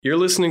You're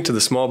listening to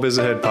the Small Biz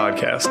Ahead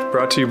podcast,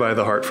 brought to you by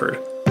The Hartford.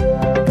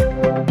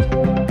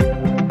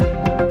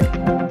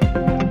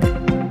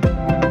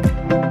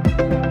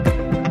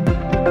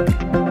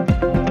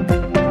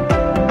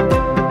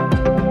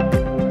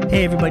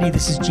 Hey everybody,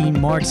 this is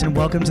Gene Marks and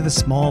welcome to the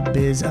Small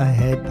Biz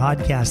Ahead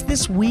podcast.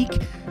 This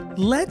week,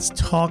 let's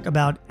talk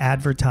about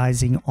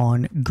advertising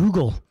on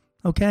Google.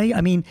 Okay, I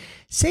mean,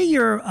 say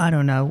you're,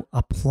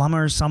 a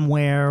plumber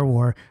somewhere,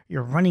 or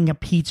you're running a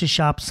pizza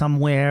shop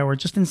somewhere, or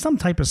just in some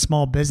type of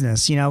small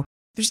business,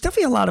 there's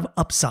definitely a lot of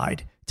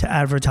upside to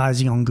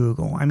advertising on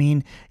Google. I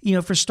mean,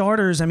 for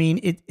starters,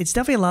 it's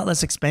definitely a lot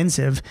less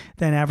expensive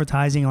than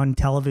advertising on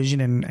television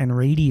and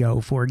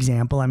radio, for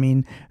example. I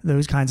mean,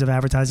 those kinds of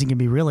advertising can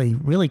be really,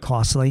 really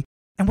costly.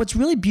 And what's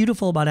really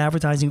beautiful about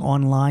advertising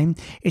online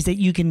is that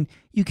you can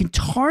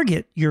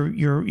target your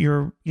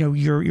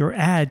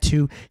ad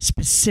to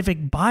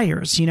specific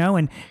buyers,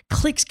 and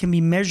clicks can be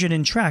measured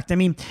and tracked. I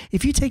mean,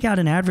 if you take out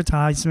an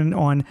advertisement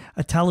on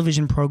a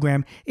television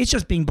program, it's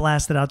just being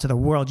blasted out to the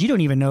world. You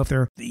don't even know if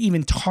they're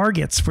even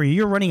targets for you.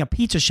 You're running a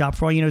pizza shop,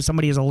 for all you know,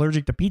 somebody is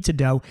allergic to pizza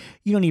dough.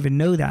 You don't even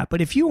know that.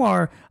 But if you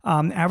are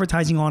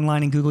advertising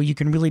online in Google, you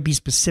can really be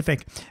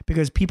specific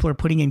because people are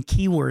putting in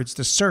keywords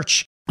to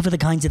search for the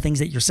kinds of things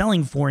that you're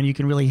selling for, and you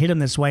can really hit them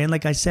this way. And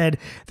like I said,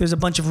 there's a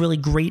bunch of really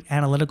great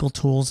analytical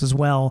tools as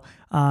well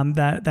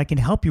that can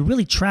help you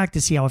really track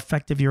to see how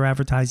effective you're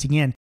advertising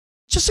in.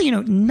 Just so you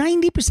know,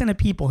 90% of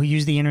people who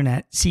use the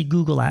internet see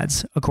Google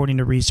ads, according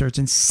to research,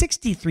 and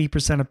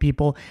 63% of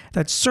people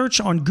that search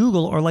on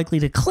Google are likely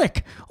to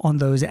click on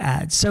those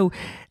ads. So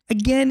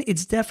again,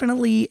 it's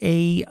definitely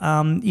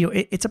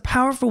it's a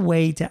powerful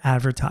way to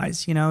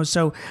advertise,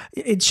 so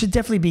it should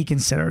definitely be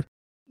considered.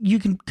 You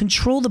can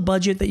control the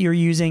budget that you're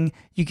using.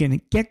 You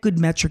can get good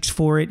metrics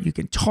for it. You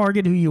can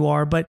target who you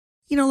are. But,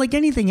 like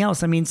anything else,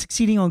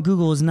 succeeding on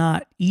Google is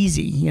not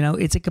easy.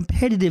 It's a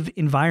competitive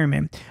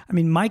environment.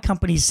 My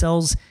company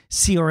sells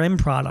CRM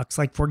products,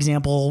 like, for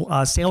example,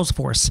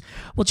 Salesforce.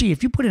 Well,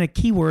 if you put in a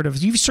keyword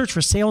if you search for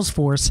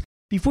Salesforce,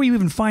 before you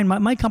even find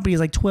my company is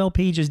like 12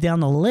 pages down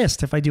the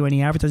list if I do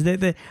any advertising.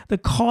 The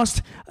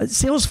cost,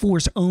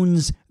 Salesforce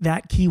owns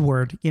that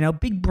keyword.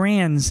 Big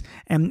brands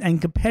and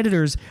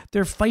competitors,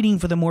 they're fighting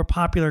for the more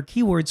popular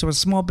keywords. So a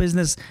small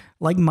business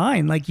like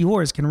mine, like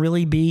yours, can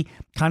really be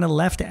kind of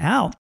left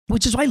out.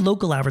 Which is why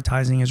local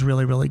advertising is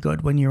really, really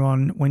good when you're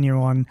on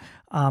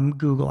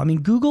Google.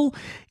 Google,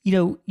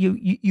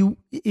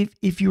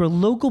 if you're a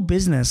local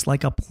business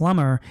like a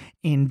plumber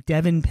in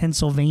Devon,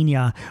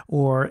 Pennsylvania,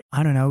 or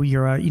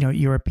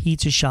you're a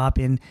pizza shop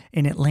in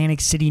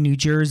Atlantic City, New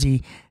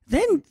Jersey,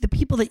 then the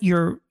people that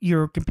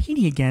you're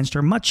competing against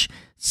are much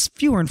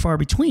fewer and far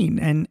between.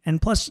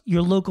 And plus,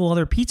 your local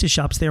other pizza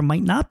shops there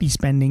might not be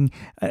spending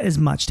as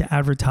much to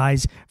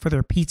advertise for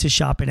their pizza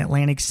shop in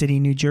Atlantic City,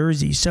 New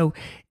Jersey. So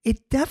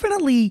it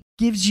definitely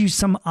gives you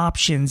some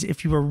options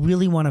if you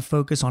really want to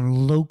focus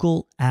on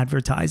local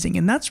advertising.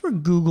 And that's where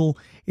Google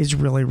is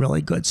really,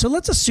 really good. So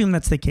let's assume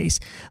that's the case.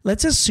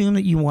 Let's assume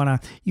that you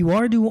want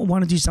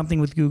to do something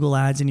with Google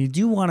Ads and you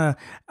do want to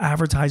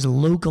advertise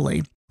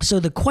locally. So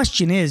the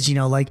question is,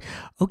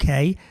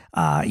 okay,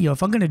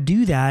 if I'm going to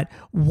do that,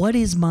 what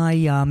is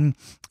my,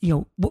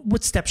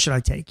 what steps should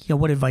I take?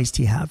 What advice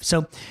do you have?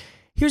 So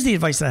here's the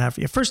advice that I have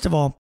for you. First of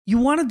all, you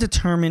want to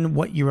determine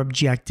what your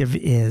objective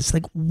is.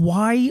 Like,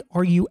 why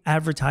are you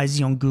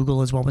advertising on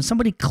Google as well? When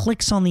somebody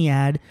clicks on the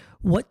ad,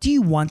 what do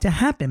you want to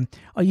happen?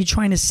 Are you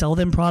trying to sell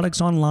them products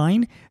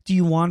online? Do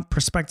you want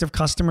prospective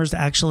customers to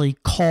actually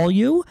call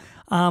you?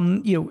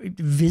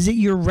 Visit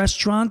your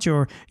restaurant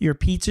or your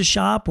pizza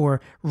shop,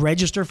 or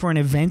register for an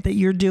event that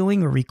you're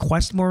doing, or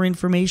request more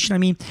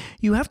information.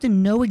 You have to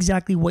know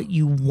exactly what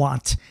you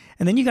want.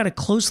 And then you got to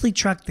closely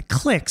track the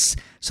clicks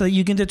so that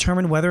you can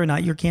determine whether or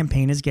not your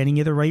campaign is getting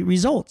you the right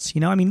results.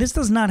 This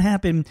does not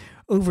happen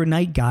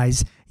overnight,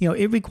 guys.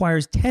 It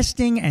requires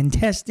testing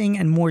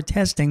and more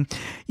testing,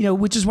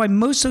 which is why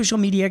most social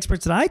media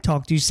experts that I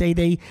talk to say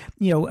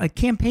a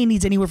campaign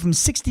needs anywhere from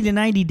 60 to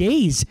 90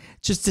 days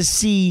just to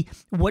see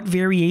what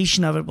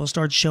variation of it will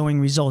start showing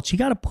results. You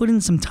got to put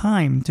in some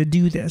time to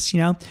do this,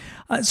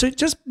 so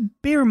just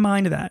bear in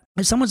mind of that.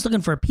 If someone's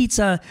looking for a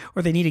pizza,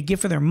 or they need a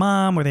gift for their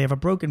mom, or they have a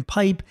broken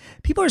pipe,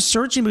 people are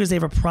searching because they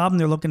have a problem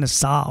they're looking to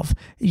solve.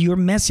 Your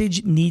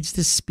message needs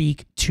to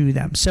speak to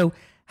them. So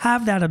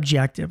have that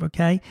objective,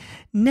 okay?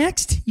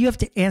 Next, you have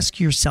to ask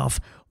yourself,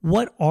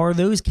 what are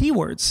those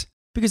keywords?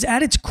 Because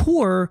at its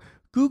core,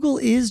 Google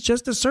is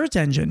just a search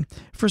engine.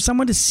 For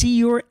someone to see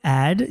your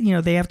ad,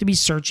 they have to be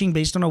searching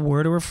based on a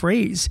word or a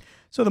phrase.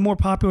 So the more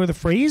popular the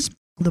phrase,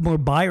 the more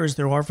buyers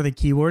there are for the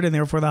keyword, and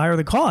therefore the higher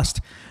the cost.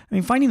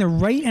 Finding the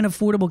right and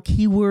affordable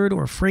keyword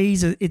or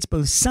phrase, it's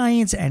both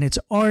science and it's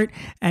art,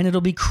 and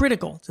it'll be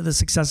critical to the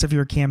success of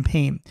your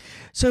campaign.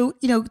 So,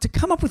 to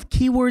come up with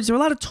keywords, there are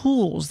a lot of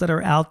tools that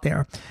are out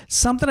there.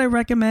 Some that I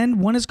recommend,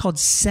 one is called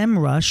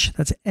SEMrush,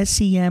 that's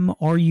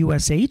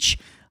SEMrush.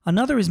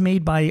 Another is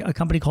made by a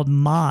company called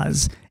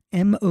Moz,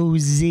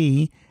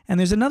 Moz. And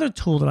there's another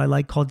tool that I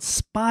like called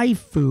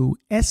SpyFu,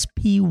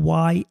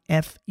 SPYFU.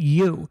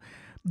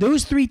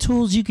 those 3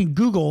 tools, you can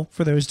Google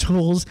for those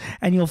tools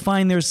and you'll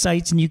find their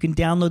sites and you can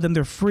download them.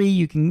 They're free.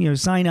 You can,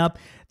 sign up.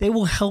 They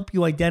will help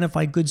you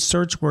identify good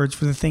search words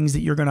for the things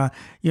that you're going to,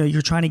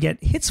 you're trying to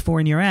get hits for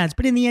in your ads.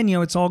 But in the end,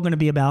 it's all going to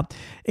be about,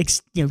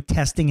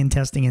 testing and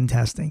testing and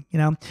testing,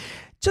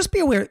 Just be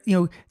aware,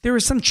 there are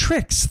some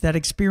tricks that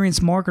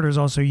experienced marketers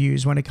also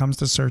use when it comes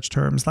to search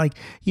terms. Like,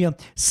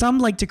 some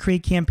like to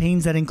create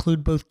campaigns that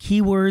include both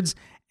keywords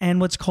and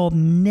what's called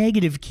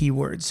negative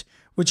keywords,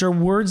 which are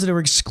words that are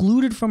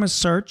excluded from a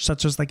search,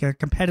 such as like a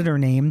competitor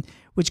name,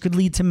 which could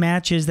lead to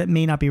matches that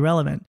may not be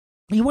relevant.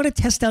 You want to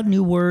test out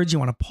new words. You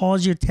want to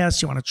pause your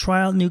tests. You want to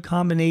try out new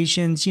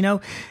combinations.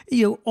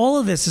 All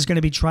of this is going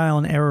to be trial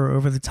and error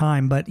over the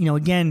time. But,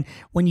 again,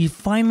 when you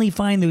finally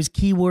find those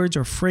keywords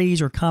or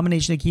phrase or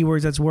combination of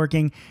keywords that's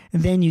working,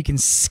 then you can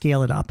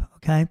scale it up.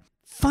 Okay.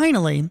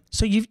 Finally,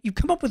 so you've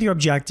come up with your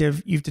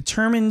objective. You've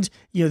determined,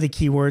 the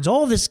keywords.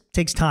 All of this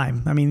takes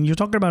time. I mean, you're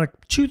talking about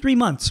 2-3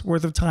 months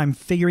worth of time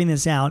figuring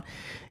this out.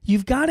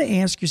 You've got to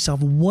ask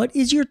yourself, what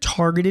is your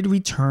targeted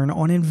return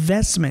on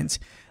investment?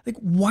 Like,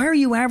 why are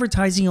you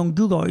advertising on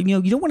Google?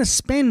 You don't want to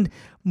spend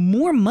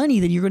more money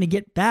than you're going to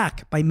get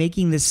back by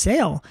making this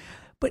sale.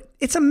 But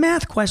it's a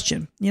math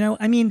question.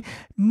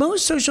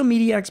 Most social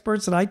media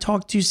experts that I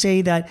talk to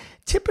say that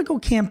typical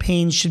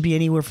campaigns should be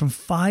anywhere from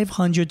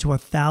 $500 to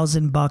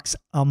 $1,000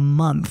 a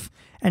month.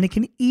 And it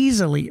can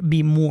easily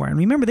be more. And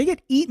remember, they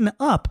get eaten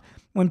up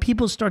when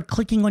people start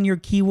clicking on your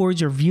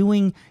keywords or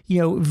viewing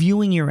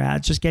your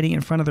ads, just getting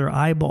in front of their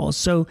eyeballs.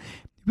 So you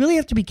really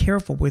have to be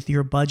careful with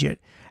your budget.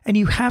 And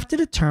you have to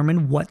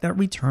determine what that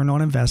return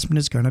on investment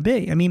is going to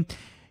be.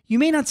 You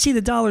may not see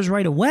the dollars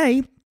right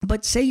away,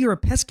 but say you're a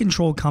pest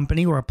control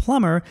company or a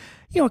plumber,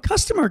 a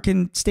customer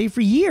can stay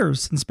for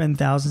years and spend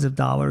thousands of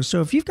dollars.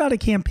 So if you've got a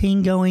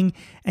campaign going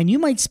and you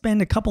might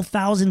spend a couple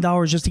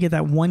 $1,000s just to get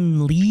that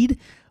one lead,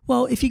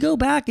 well, if you go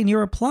back and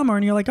you're a plumber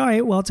and you're like, all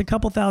right, well, it's a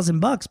couple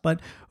 $1,000, but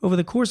over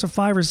the course of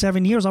 5 or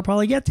 7 years, I'll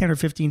probably get $10,000 or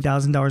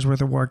 $15,000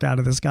 worth of work out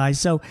of this guy.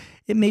 So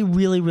it may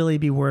really, really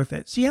be worth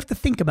it. So you have to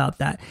think about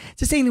that. It's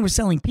the same thing with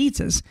selling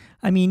pizzas.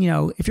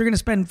 If you're going to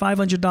spend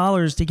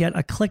 $500 to get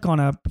a click on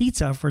a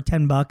pizza for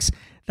 $10,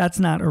 that's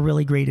not a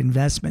really great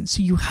investment.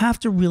 So you have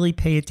to really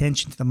pay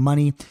attention to the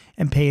money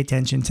and pay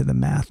attention to the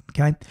math.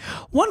 Okay.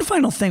 One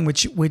final thing,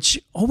 which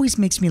always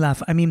makes me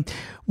laugh.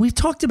 We've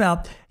talked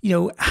about,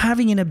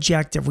 having an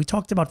objective. We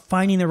talked about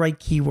finding the right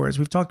keywords.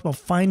 We've talked about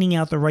finding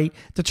out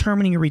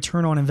determining your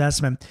return on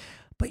investment.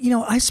 But,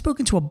 I've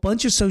spoken to a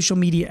bunch of social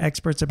media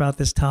experts about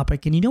this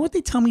topic. And you know what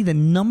they tell me the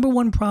number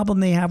one problem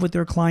they have with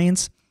their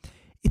clients?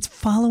 It's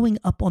following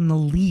up on the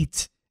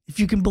leads. If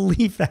you can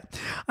believe that.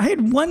 I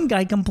had one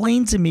guy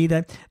complain to me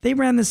that they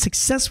ran this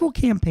successful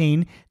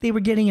campaign. They were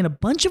getting in a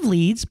bunch of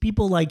leads,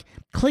 people like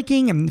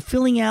clicking and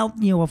filling out,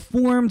 a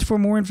form for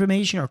more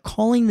information or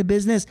calling the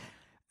business.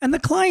 And the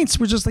clients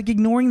were just like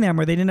ignoring them,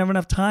 or they didn't have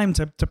enough time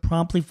to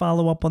promptly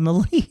follow up on the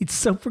leads.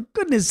 So for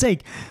goodness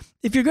sake,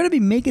 if you're going to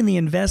be making the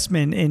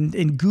investment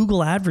in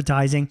Google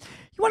advertising,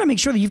 you want to make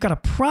sure that you've got a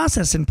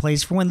process in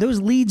place for when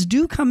those leads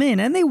do come in,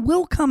 and they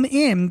will come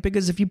in,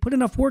 because if you put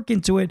enough work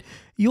into it,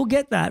 you'll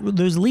get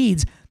those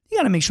leads. You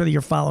got to make sure that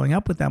you're following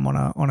up with them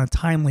on a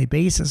timely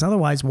basis.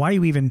 Otherwise, why are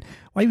you even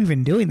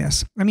doing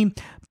this?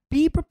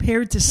 Be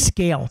prepared to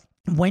scale.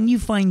 When you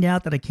find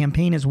out that a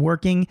campaign is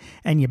working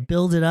and you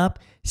build it up,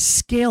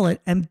 scale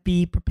it and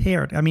be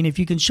prepared. If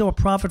you can show a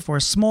profit for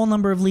a small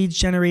number of leads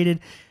generated,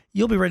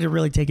 you'll be ready to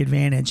really take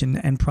advantage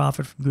and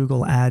profit from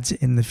Google Ads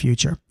in the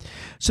future.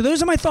 So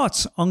those are my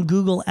thoughts on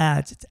Google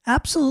Ads. It's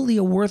absolutely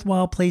a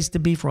worthwhile place to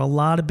be for a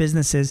lot of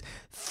businesses.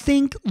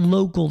 Think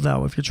local,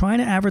 though. If you're trying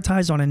to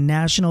advertise on a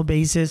national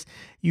basis,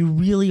 you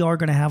really are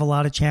going to have a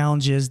lot of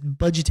challenges,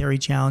 budgetary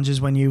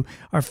challenges, when you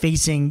are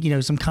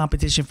facing, some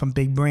competition from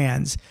big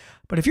brands.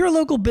 But if you're a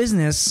local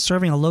business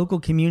serving a local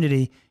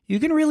community, you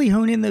can really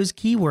hone in those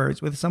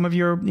keywords with some of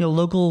your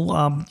local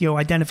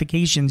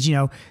identifications,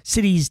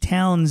 cities,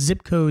 towns,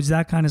 zip codes,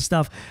 that kind of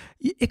stuff.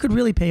 It could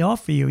really pay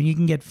off for you, and you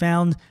can get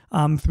found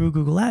through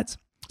Google Ads.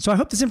 So I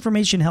hope this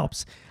information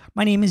helps.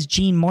 My name is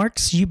Gene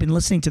Marks. You've been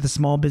listening to the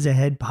Small Biz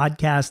Ahead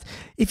podcast.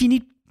 If you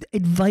need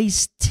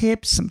advice,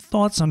 tips, some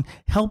thoughts on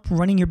help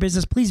running your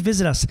business, please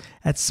visit us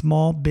at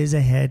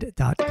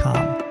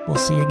smallbizahead.com. We'll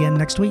see you again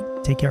next week.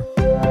 Take care.